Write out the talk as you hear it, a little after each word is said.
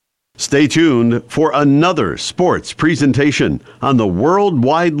Stay tuned for another sports presentation on the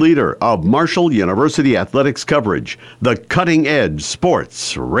worldwide leader of Marshall University athletics coverage, the Cutting Edge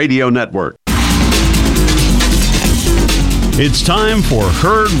Sports Radio Network. It's time for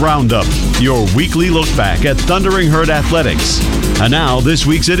Herd Roundup, your weekly look back at Thundering Herd athletics. And now, this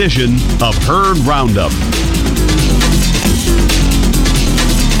week's edition of Herd Roundup.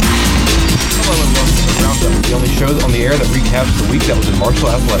 Hello and welcome to Roundup, the only show on the air that recaps the week that was in Marshall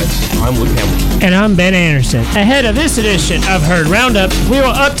athletics. I'm Luke Hamilton. And I'm Ben Anderson. Ahead of this edition of Herd Roundup, we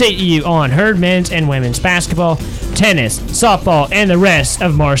will update you on Herd men's and women's basketball, tennis, softball, and the rest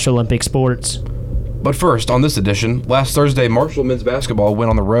of Marshall Olympic sports. But first, on this edition, last Thursday, Marshall men's basketball went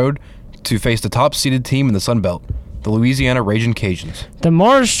on the road to face the top-seeded team in the Sun Belt, the Louisiana Ragin' Cajuns. The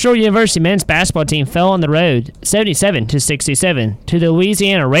Marshall University men's basketball team fell on the road 77-67 to the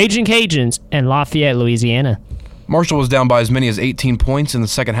Louisiana Ragin' Cajuns in Lafayette, Louisiana. Marshall was down by as many as 18 points in the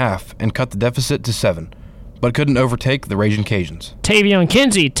second half and cut the deficit to 7, but couldn't overtake the Ragin' Cajuns. Tavion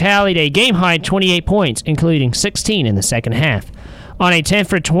Kinsey tallied a game-high 28 points, including 16 in the second half, on a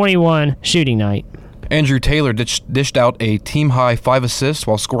 10-for-21 shooting night. Andrew Taylor dished out a team-high 5 assists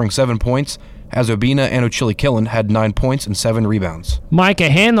while scoring 7 points, as Obina and Ochili Killen had 9 points and 7 rebounds. Micah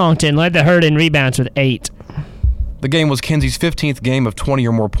Hanlongton led the Herd in rebounds with 8. The game was Kinsey's 15th game of 20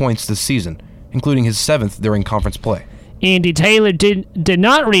 or more points this season, including his 7th during conference play. Andy Taylor did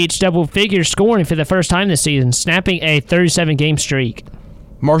not reach double-figure scoring for the first time this season, snapping a 37-game streak.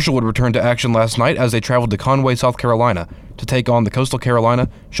 Marshall would return to action last night as they traveled to Conway, South Carolina, to take on the Coastal Carolina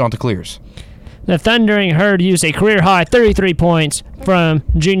Chanticleers. The Thundering Herd used a career-high 33 points from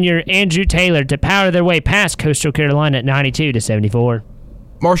junior Andrew Taylor to power their way past Coastal Carolina at 92-74.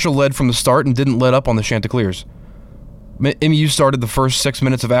 Marshall led from the start and didn't let up on the Chanticleers. MU started the first 6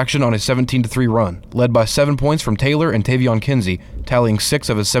 minutes of action on a 17-3 run, led by 7 points from Taylor and Tavion Kinsey, tallying 6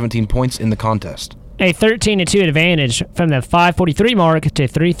 of his 17 points in the contest. A 13-2 advantage from the 5:43 mark to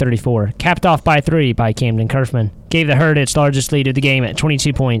 3:34, capped off by 3 by Camden Kerfman, gave the Herd its largest lead of the game at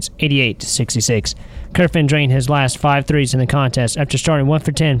 22 points, 88-66. Kerfman drained his last 5 threes in the contest after starting 1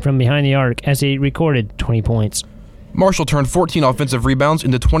 for 10 from behind the arc as he recorded 20 points. Marshall turned 14 offensive rebounds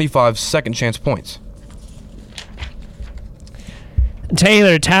into 25 second-chance points.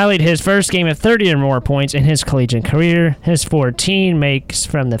 Taylor tallied his first game of 30 or more points in his collegiate career. His 14 makes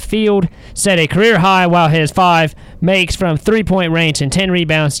from the field set a career high, while his 5 makes from three-point range and 10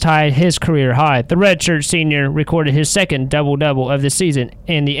 rebounds tied his career high. The redshirt senior recorded his second double-double of the season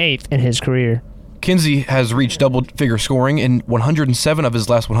and the 8th in his career. Kinsey has reached double-figure scoring in 107 of his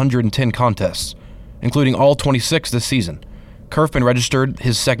last 110 contests, including all 26 this season. Kerfman registered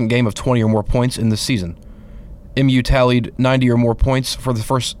his second game of 20 or more points in this season. MU tallied 90 or more points for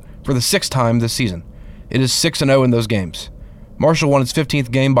the sixth time this season. It is 6-0 in those games. Marshall won its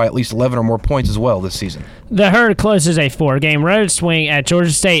 15th game by at least 11 or more points as well this season. The Herd closes a 4-game road swing at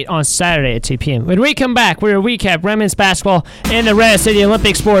Georgia State on Saturday at 2 p.m. When we come back, we will recap women's basketball and the rest of the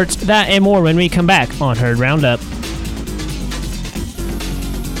Olympic sports. That and more when we come back on Herd Roundup.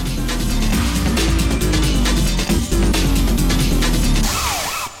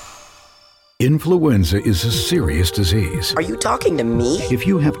 Influenza is a serious disease. Are you talking to me? If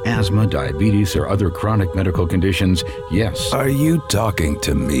you have asthma, diabetes, or other chronic medical conditions, yes. Are you talking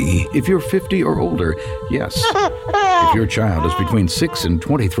to me? If you're 50 or older, yes. If your child is between 6 and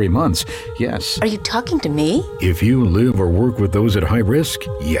 23 months, yes. Are you talking to me? If you live or work with those at high risk,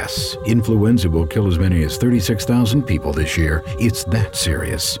 yes. Influenza will kill as many as 36,000 people this year. It's that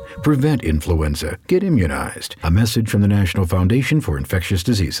serious. Prevent influenza. Get immunized. A message from the National Foundation for Infectious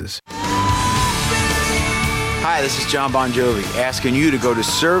Diseases. Hi, this is John Bon Jovi, asking you to go to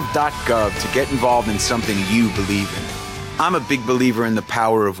serve.gov to get involved in something you believe in. I'm a big believer in the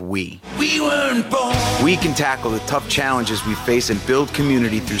power of we. We weren't born. We can tackle the tough challenges we face and build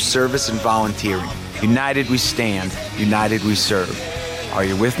community through service and volunteering. United we stand, united we serve. Are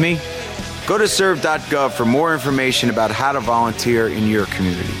you with me? Go to serve.gov for more information about how to volunteer in your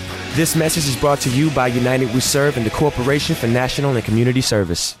community. This message is brought to you by United We Serve and the Corporation for National and Community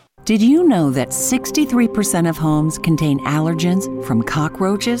Service. Did you know that 63% of homes contain allergens from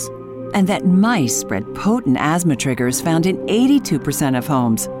cockroaches? And that mice spread potent asthma triggers found in 82% of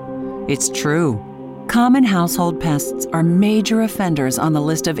homes? It's true. Common household pests are major offenders on the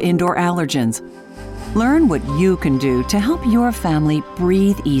list of indoor allergens. Learn what you can do to help your family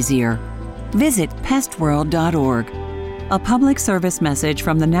breathe easier. Visit pestworld.org. A public service message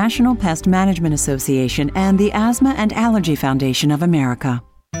from the National Pest Management Association and the Asthma and Allergy Foundation of America.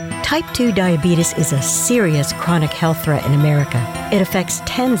 Type 2 diabetes is a serious chronic health threat in America. It affects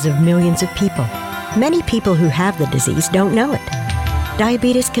tens of millions of people. Many people who have the disease don't know it.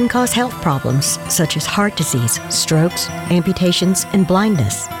 Diabetes can cause health problems such as heart disease, strokes, amputations, and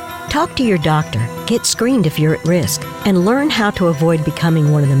blindness. Talk to your doctor, get screened if you're at risk, and learn how to avoid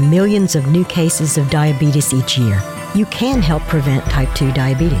becoming one of the millions of new cases of diabetes each year. You can help prevent type 2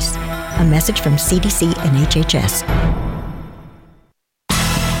 diabetes. A message from CDC and HHS.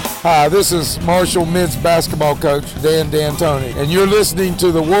 Hi, this is Marshall men's basketball coach Dan D'Antoni, and you're listening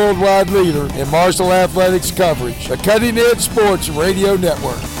to the worldwide leader in Marshall athletics coverage, the Cutting Edge Sports Radio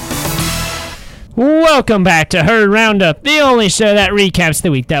Network. Welcome back to Herd Roundup, the only show that recaps the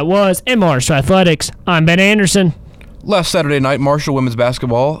week that was in Marshall athletics. I'm Ben Anderson. Last Saturday night, Marshall women's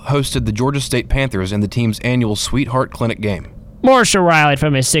basketball hosted the Georgia State Panthers in the team's annual Sweetheart Clinic game. Marshall rallied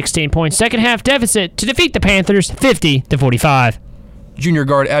from a 16-point second-half deficit to defeat the Panthers 50-45. Junior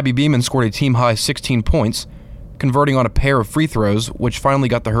guard Abby Beeman scored a team-high 16 points, converting on a pair of free throws, which finally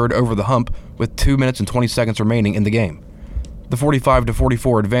got the Herd over the hump with 2 minutes and 20 seconds remaining in the game. The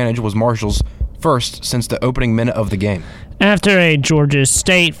 45-44 advantage was Marshall's first since the opening minute of the game. After a Georgia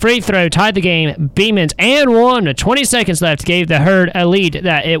State free throw tied the game, Beeman's and 1 with 20 seconds left gave the Herd a lead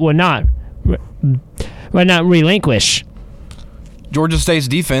that it would not relinquish. Georgia State's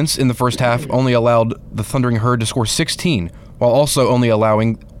defense in the first half only allowed the Thundering Herd to score 16, while also only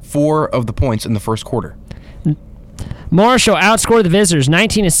allowing 4 of the points in the first quarter. Marshall outscored the visitors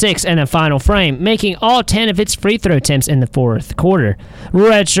 19-6 in a final frame, making all 10 of its free throw attempts in the fourth quarter.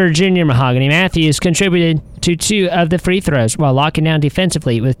 Redshirt junior Mahogany Matthews contributed to 2 of the free throws while locking down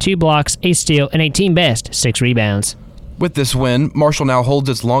defensively with 2 blocks, a steal, and a team-best 6 rebounds. With this win, Marshall now holds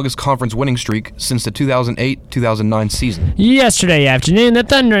its longest conference winning streak since the 2008-2009 season. Yesterday afternoon, the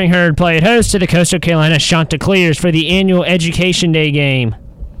Thundering Herd played host to the Coastal Carolina Chanticleers for the annual Education Day game.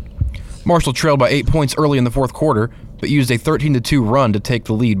 Marshall trailed by 8 points early in the fourth quarter, but used a 13-2 run to take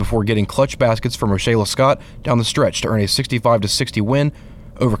the lead before getting clutch baskets from Rochelle Scott down the stretch to earn a 65-60 win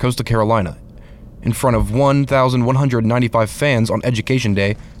over Coastal Carolina in front of 1,195 fans on Education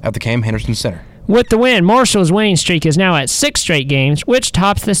Day at the Cam Henderson Center. With the win, Marshall's winning streak is now at 6 straight games, which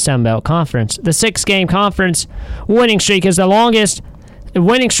tops the Sun Belt Conference. The 6-game conference winning streak is the longest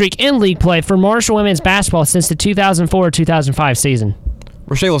winning streak in league play for Marshall women's basketball since the 2004-2005 season.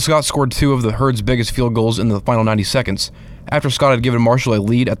 Rochelle Scott scored 2 of the Herd's biggest field goals in the final 90 seconds. After Scott had given Marshall a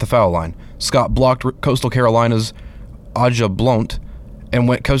lead at the foul line, Scott blocked Coastal Carolina's Aja Blount and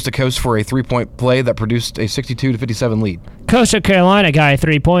went coast to coast for a 3-point play that produced a 62-57 lead. Coastal Carolina got a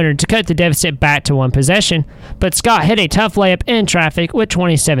 3-pointer to cut the deficit back to 1 possession, but Scott hit a tough layup in traffic with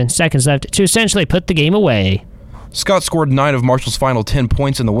 27 seconds left to essentially put the game away. Scott scored 9 of Marshall's final 10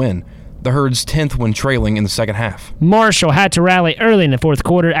 points in the win, the Herd's 10th when trailing in the second half. Marshall had to rally early in the fourth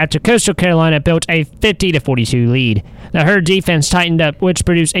quarter after Coastal Carolina built a 50-42 lead. The Herd defense tightened up, which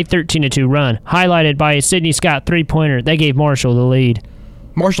produced a 13-2 run, highlighted by a Sidney Scott 3-pointer that gave Marshall the lead.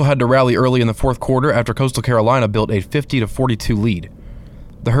 Marshall had to rally early in the fourth quarter after Coastal Carolina built a 50-42 lead.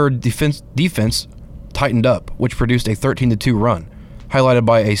 The Herd defense tightened up, which produced a 13-2 run, highlighted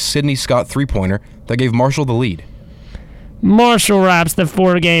by a Sidney Scott 3-pointer that gave Marshall the lead. Marshall wraps the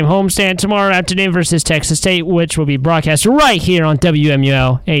 4-game homestand tomorrow afternoon versus Texas State, which will be broadcast right here on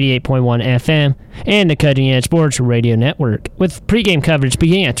WMUL 88.1 FM and the Cutting Edge Sports Radio Network, with pregame coverage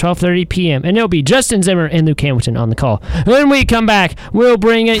beginning at 12:30 p.m. And it'll be Justin Zimmer and Luke Hamilton on the call. When we come back, we'll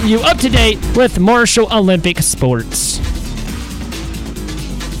bring you up to date with Marshall Olympic sports.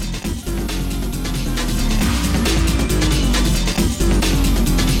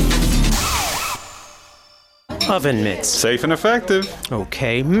 Oven mitts. Safe and effective.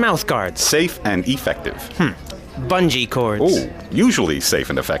 Okay, mouth guards. Safe and effective. Bungee cords. Oh, usually safe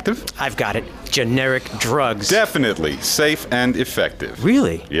and effective. I've got it. Generic drugs. Definitely safe and effective.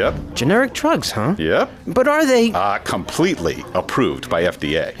 Really? Yep. Generic drugs, huh? Yep. But are they... completely approved by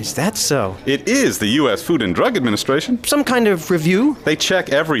FDA. Is that so? It is the U.S. Food and Drug Administration. Some kind of review? They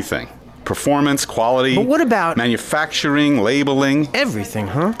check everything. Performance, quality. But what about... manufacturing, labeling. Everything,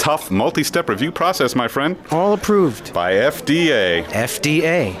 huh? Tough multi-step review process, my friend. All approved. By FDA.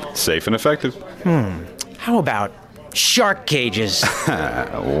 FDA. Safe and effective. How about shark cages?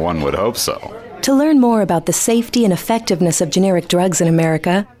 One would hope so. To learn more about the safety and effectiveness of generic drugs in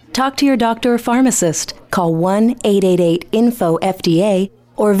America, talk to your doctor or pharmacist. Call 1-888-INFO-FDA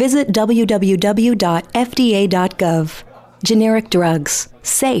or visit www.fda.gov. Generic drugs.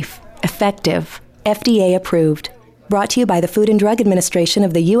 Safe. Effective. FDA approved. Brought to you by the Food and Drug Administration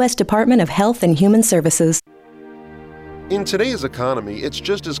of the U.S. Department of Health and Human Services. In today's economy, it's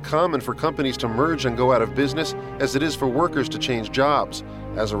just as common for companies to merge and go out of business as it is for workers to change jobs.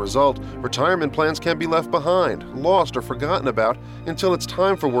 As a result, retirement plans can be left behind, lost, or forgotten about until it's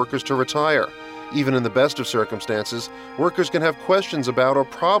time for workers to retire. Even in the best of circumstances, workers can have questions about or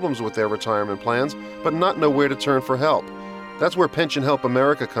problems with their retirement plans, but not know where to turn for help. That's where Pension Help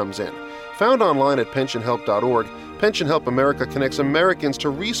America comes in. Found online at pensionhelp.org, Pension Help America connects Americans to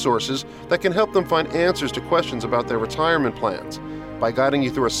resources that can help them find answers to questions about their retirement plans. By guiding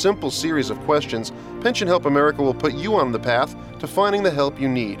you through a simple series of questions, Pension Help America will put you on the path to finding the help you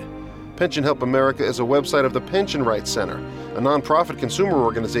need. Pension Help America is a website of the Pension Rights Center, a nonprofit consumer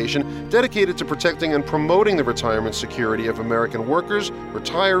organization dedicated to protecting and promoting the retirement security of American workers,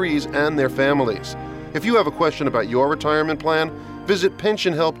 retirees, and their families. If you have a question about your retirement plan, visit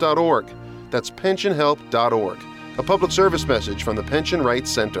pensionhelp.org. That's pensionhelp.org. A public service message from the Pension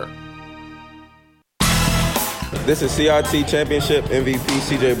Rights Center. This is CRT Championship MVP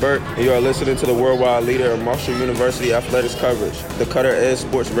CJ Burke, and you are listening to the worldwide leader of Marshall University athletics coverage, the Cutter Edge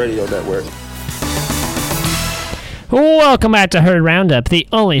Sports Radio Network. Welcome back to Herd Roundup, the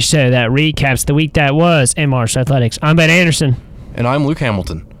only show that recaps the week that was in Marshall athletics. I'm Ben Anderson. And I'm Luke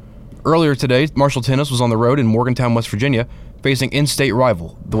Hamilton. Earlier today, Marshall Tennis was on the road in Morgantown, West Virginia, facing in-state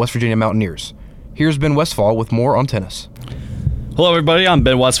rival, the West Virginia Mountaineers. Here's Ben Westfall with more on tennis. Hello, everybody. I'm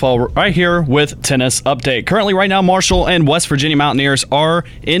Ben Westfall right here with Tennis Update. Currently, right now, Marshall and West Virginia Mountaineers are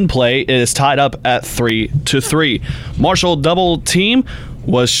in play. It is tied up at 3-3. Marshall double team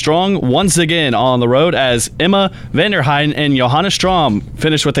was strong once again on the road as Emma Vanderheiden and Johanna Strom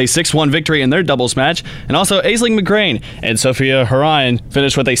finished with a 6-1 victory in their doubles match, and also Aisling McGrain and Sophia Harayan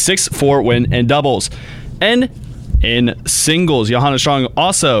finished with a 6-4 win in doubles. And in singles, Johanna Strong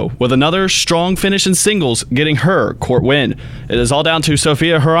also with another strong finish in singles, getting her court win. It is all down to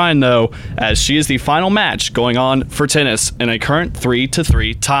Sophia Harayan, though, as she is the final match going on for tennis in a current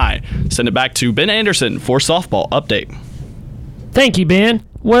 3-3 tie. Send it back to Ben Anderson for softball update. Thank you, Ben.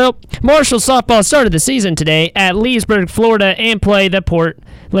 Well, Marshall softball started the season today at Leesburg, Florida, and played the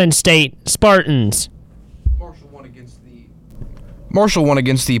Portland State Spartans. Marshall won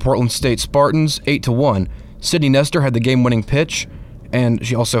against the Portland State Spartans 8-1. Sydney Nestor had the game-winning pitch, and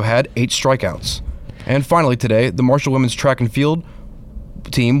she also had 8 strikeouts. And finally today, the Marshall women's track and field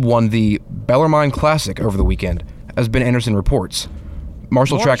team won the Bellarmine Classic over the weekend, as Ben Anderson reports.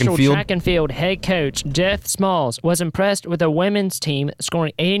 Marshall track and field head coach Jeff Smalls was impressed with the women's team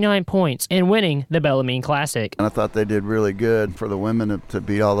scoring 89 points and winning the Bellarmine Classic. And I thought they did really good for the women to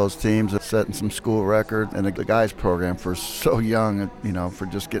beat all those teams, setting some school records. And the guys program for so young, for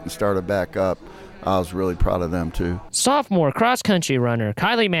just getting started back up. I was really proud of them, too. Sophomore cross-country runner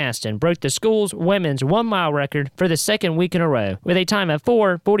Kylie Maston broke the school's women's 1-mile record for the second week in a row with a time of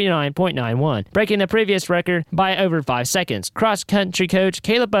 4:49.91, breaking the previous record by over 5 seconds. Cross-country coach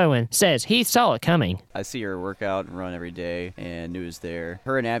Caleb Bowen says he saw it coming. I see her work out and run every day and knew it was there.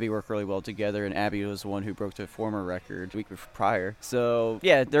 Her and Abby work really well together, and Abby was the one who broke the former record the week prior. So,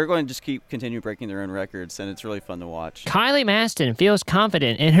 yeah, they're going to just continue breaking their own records, and it's really fun to watch. Kylie Maston feels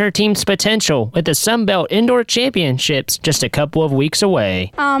confident in her team's potential with the Sunbelt Indoor Championships just a couple of weeks away.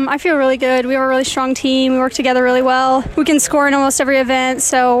 I feel really good. We were a really strong team. We work together really well. We can score in almost every event,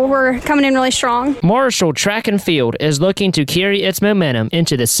 so we're coming in really strong. Marshall Track and Field is looking to carry its momentum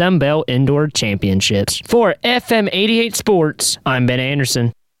into the Sunbelt Indoor Championships. For FM 88 Sports, I'm Ben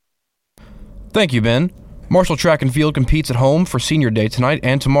Anderson. Thank you, Ben. Marshall Track and Field competes at home for Senior Day tonight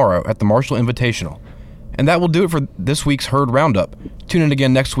and tomorrow at the Marshall Invitational. And that will do it for this week's Herd Roundup. Tune in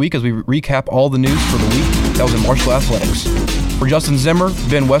again next week as we recap all the news for the week that was in Marshall Athletics. For Justin Zimmer,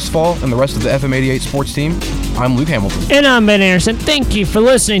 Ben Westfall, and the rest of the FM 88 sports team, I'm Luke Hamilton. And I'm Ben Anderson. Thank you for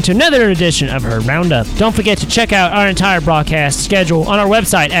listening to another edition of Herd Roundup. Don't forget to check out our entire broadcast schedule on our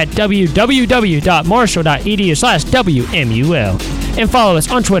website at www.marshall.edu/WMUL. And follow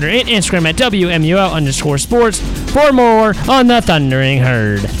us on Twitter and Instagram at WMUL_sports for more on the Thundering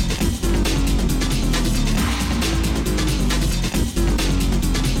Herd.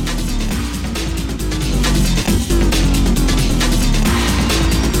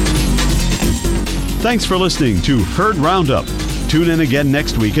 Thanks for listening to Herd Roundup. Tune in again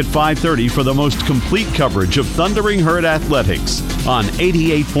next week at 5:30 for the most complete coverage of Thundering Herd Athletics on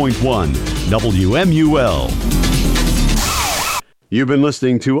 88.1 WMUL. You've been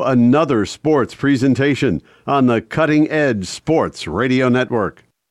listening to another sports presentation on the Cutting Edge Sports Radio Network.